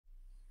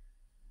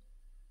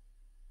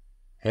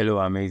Hello,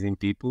 amazing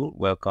people.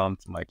 Welcome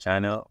to my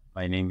channel.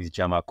 My name is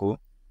Jamako.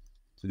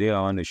 Today,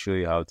 I want to show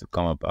you how to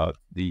come about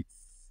this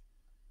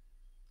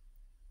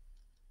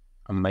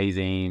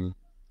amazing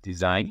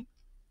design.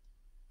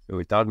 So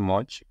without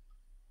much,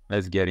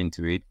 let's get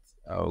into it.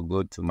 I'll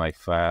go to my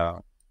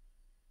file,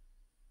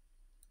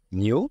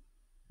 new.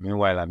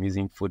 Meanwhile, I'm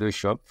using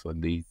Photoshop for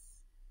this.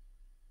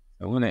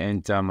 I'm going to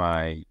enter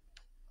my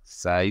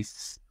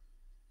size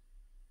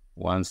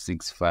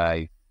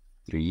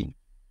 1653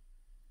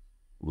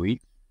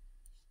 width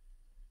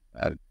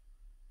at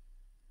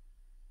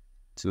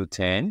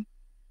 210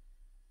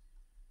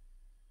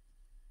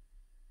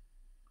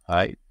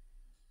 height.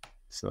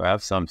 So I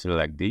have something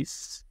like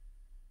this.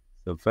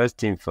 So first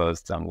thing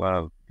first, I'm going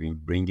to be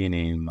bringing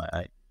in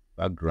my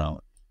background.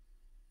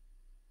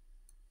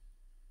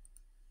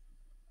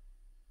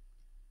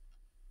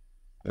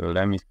 So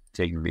let me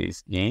take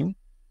this in.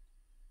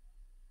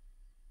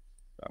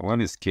 I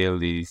want to scale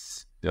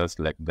this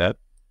just like that.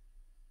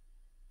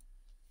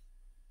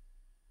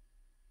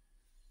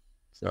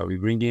 So I'll be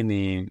bringing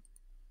in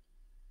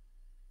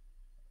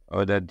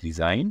other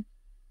design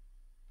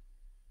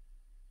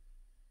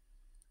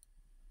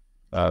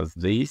as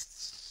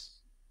this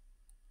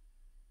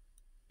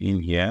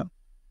in here.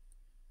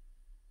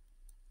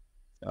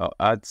 I'll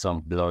add some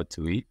blur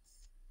to it,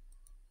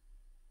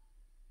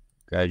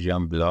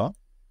 Gaussian blur.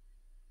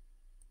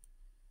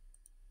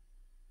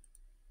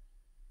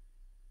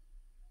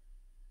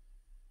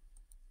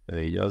 So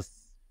you just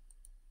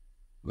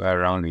go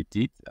around with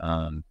it,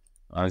 and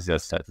once you're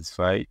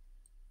satisfied,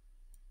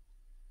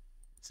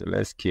 so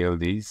let's scale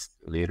this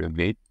a little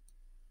bit.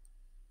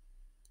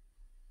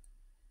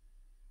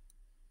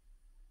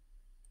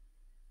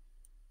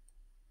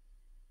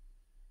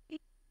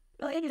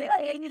 So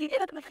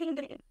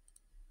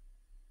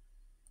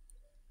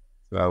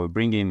I will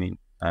bring in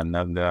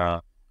another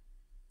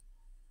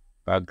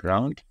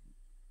background.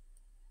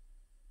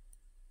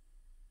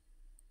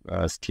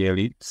 Scale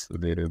it a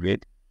little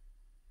bit.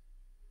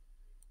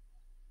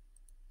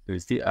 So you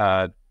still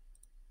add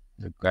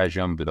the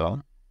Gaussian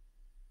blur.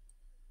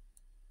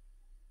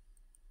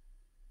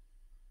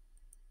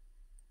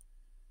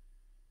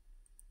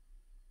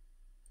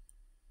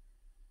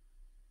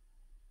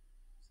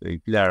 So you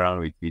play around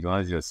with it.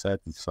 Once you're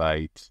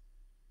satisfied,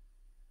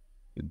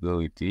 you go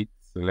with it.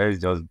 So let's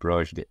just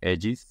brush the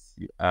edges.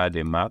 You add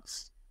the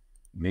marks.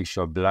 Make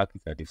sure black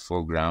is at the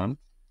foreground.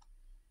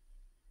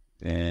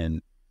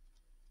 And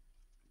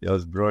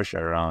just brush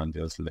around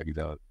just like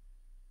that.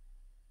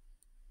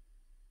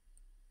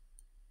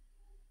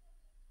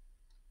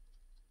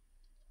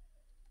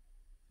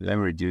 Let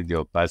me reduce the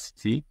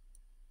opacity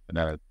so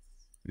that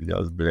it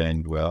just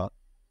blend well.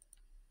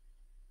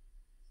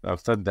 So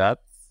after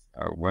that,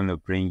 I want to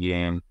bring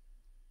in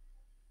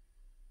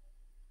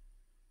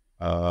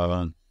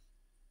let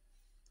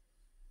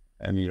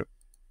me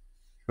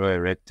draw a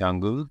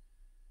rectangle.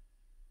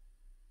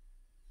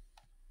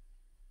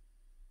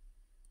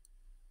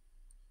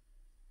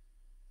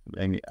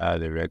 Let me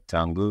add a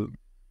rectangle.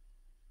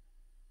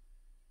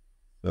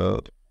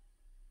 So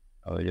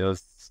I'll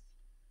just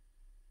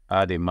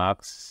add the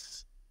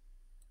marks,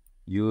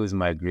 use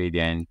my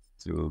gradient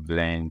to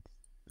blend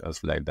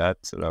just like that.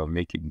 So I'll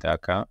make it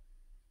darker,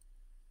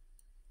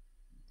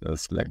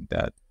 just like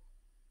that.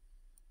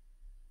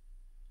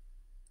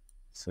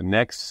 So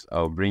next,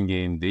 I'll bring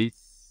in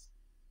this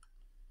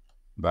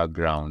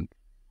background.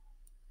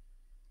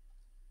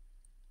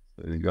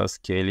 So you just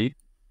scale it.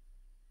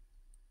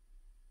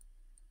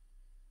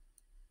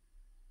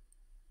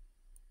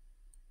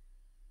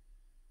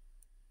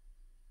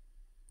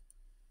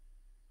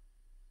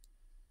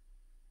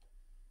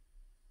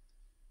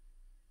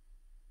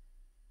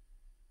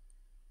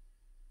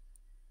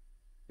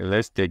 So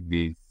let's take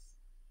this,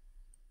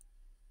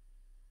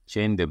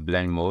 change the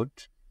blend mode.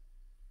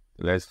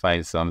 So let's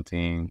find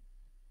something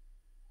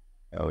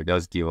that will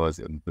just give us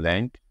a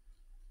blend.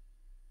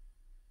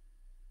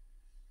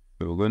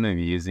 So we're going to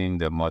be using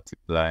the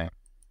multiply.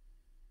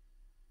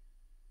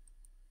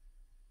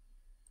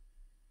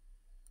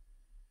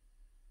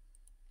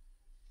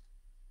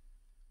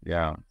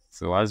 Yeah,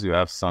 so as we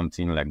have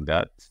something like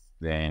that,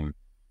 then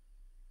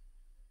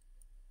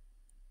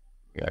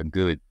we are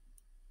good.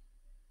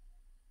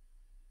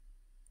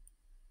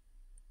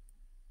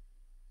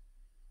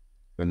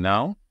 So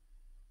now,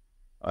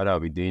 what I'll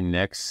be doing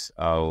next,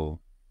 I'll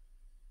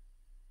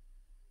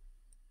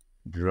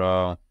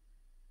draw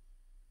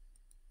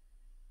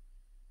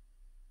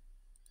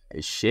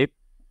a shape.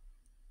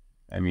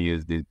 Let me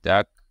use the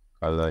dark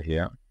color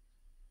here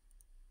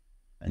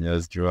and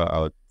just draw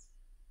out.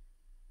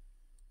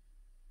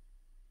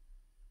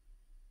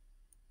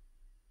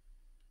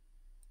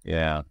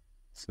 Yeah,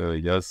 so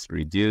just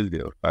reduce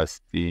the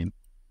opacity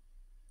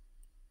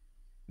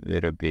a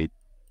little bit.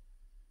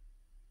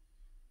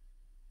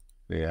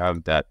 We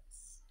have that.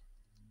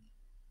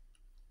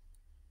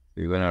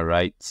 We're gonna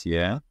write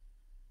here.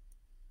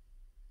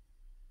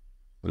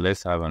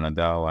 Let's have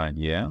another one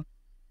here.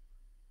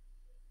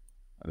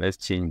 Let's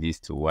change this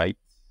to white.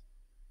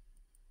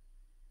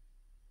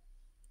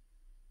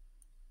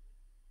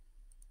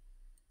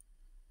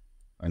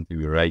 want to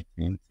be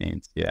writing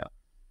things. Yeah.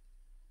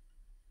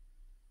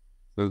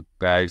 So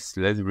guys,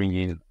 let's bring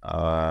in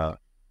our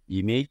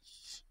image.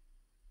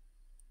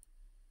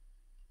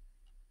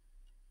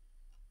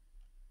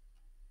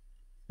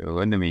 So we're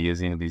going to be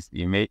using this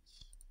image,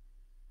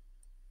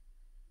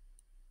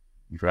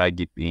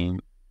 drag it in,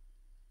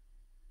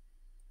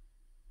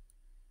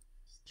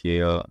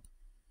 scale.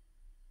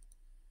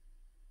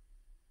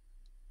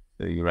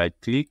 So you right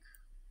click,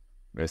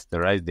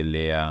 rasterize the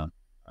layer,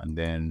 and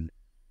then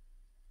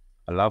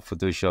allow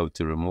Photoshop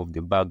to remove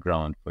the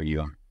background for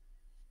you.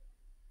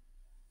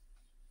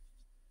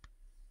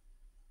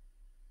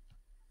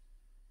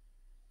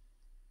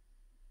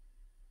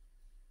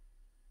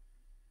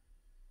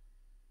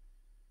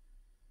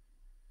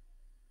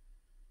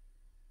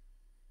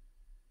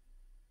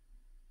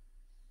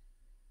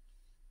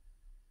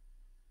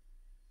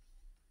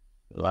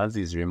 Once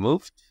it's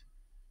removed,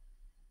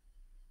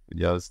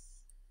 just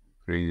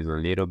increase a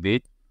little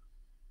bit.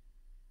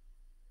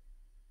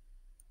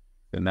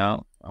 So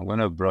now I'm going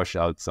to brush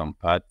out some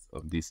parts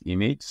of this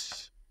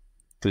image.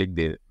 Click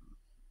the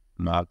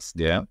marks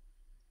there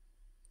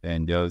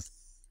and just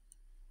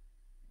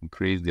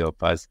increase the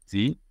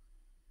opacity.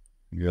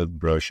 Just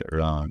brush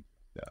around.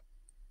 Yeah.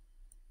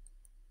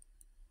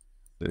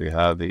 So you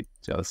have it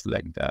just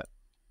like that.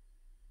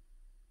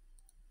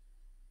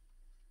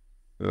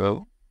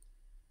 So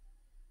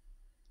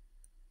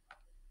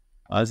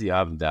as you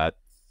have that,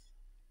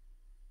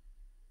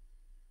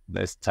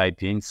 let's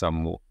type in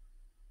some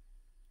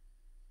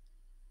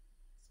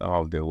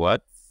of the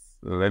words.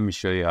 So let me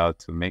show you how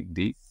to make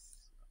this.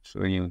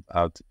 Show you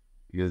how to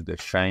use the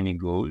shiny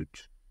gold.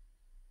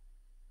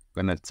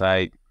 I'm gonna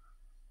type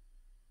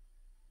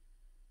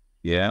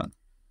here.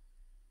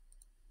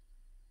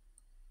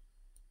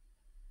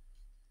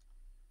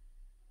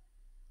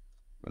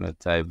 I'm gonna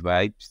type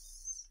vibes.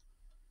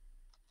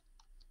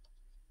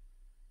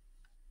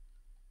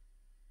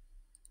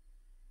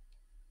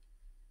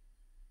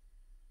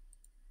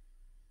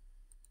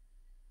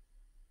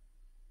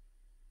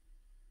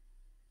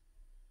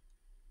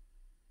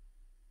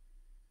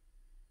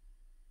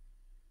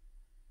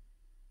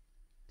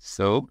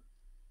 So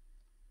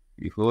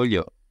you hold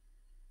your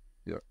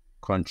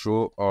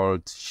Control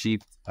Alt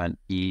Shift and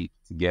E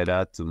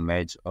together to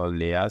merge all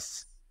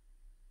layers.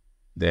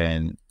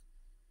 Then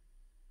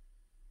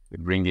we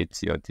bring it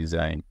to your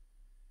design.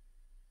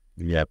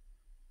 Yep.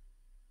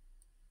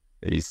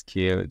 They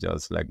scale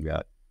just like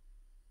that.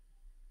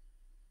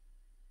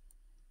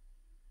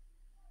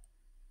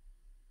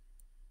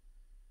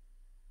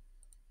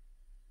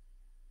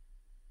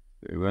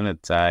 So we're gonna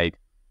type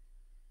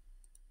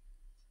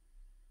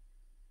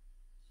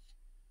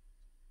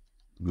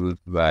good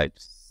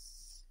vibes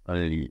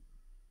only.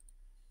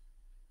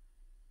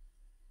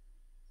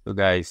 So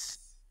guys,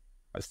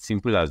 as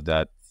simple as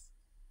that.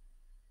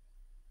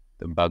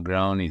 The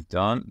background is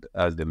done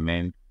as the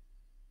main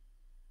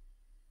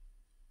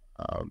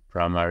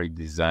primary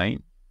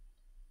design.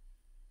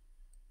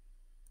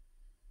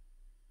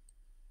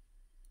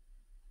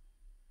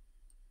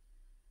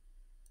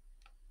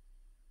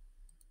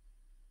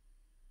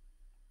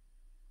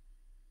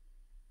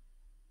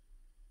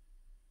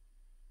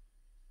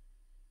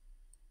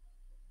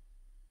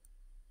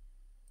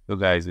 So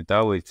guys,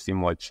 without wasting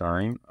much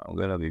time, I'm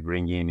gonna be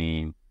bringing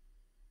in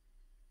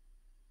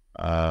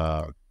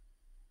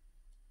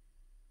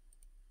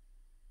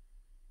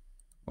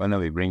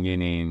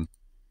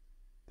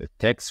the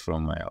text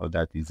from my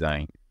other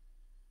design.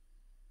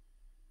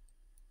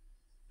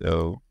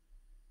 So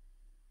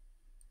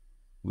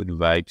good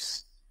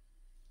vibes.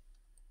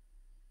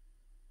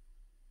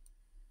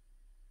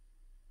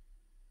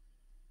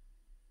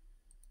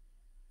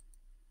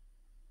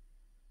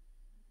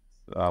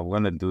 So I'm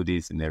gonna do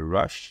this in a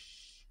rush.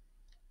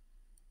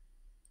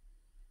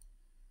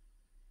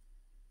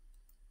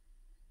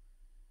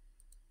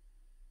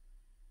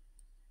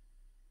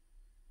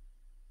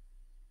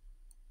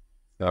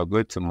 So I'll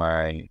go to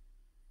my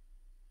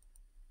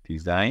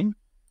design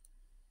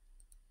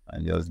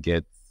and just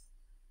get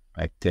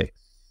my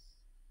text.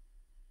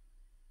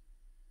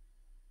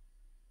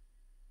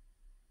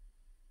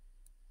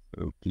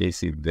 So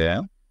place it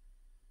there.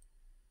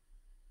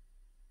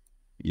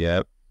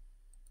 Yep.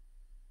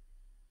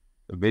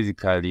 So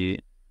basically,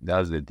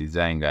 that's the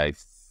design,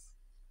 guys.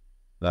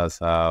 That's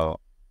how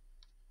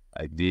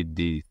I did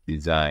this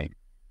design.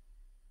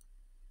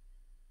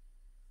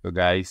 So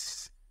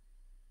guys,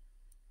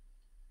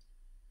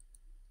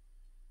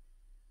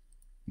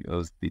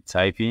 just be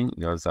typing.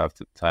 You also have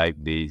to type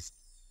this,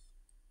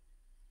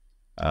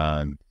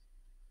 and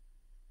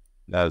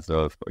that's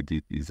all for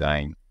this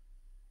design.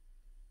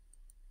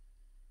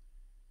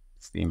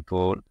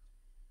 Simple,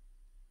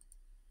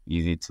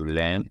 easy to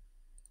learn.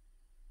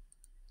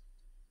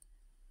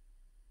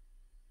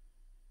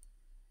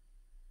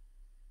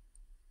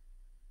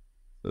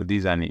 So this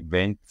is an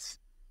event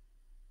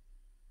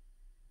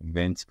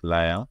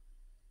flyer.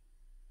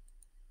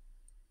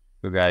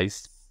 So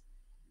guys,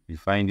 if you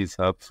find this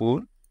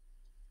helpful,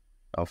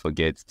 don't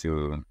forget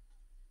to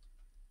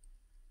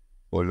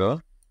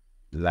follow,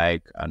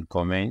 like and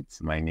comment.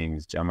 My name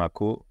is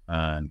Jamako,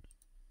 and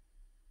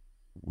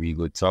we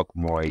go talk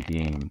more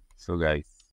again. So guys.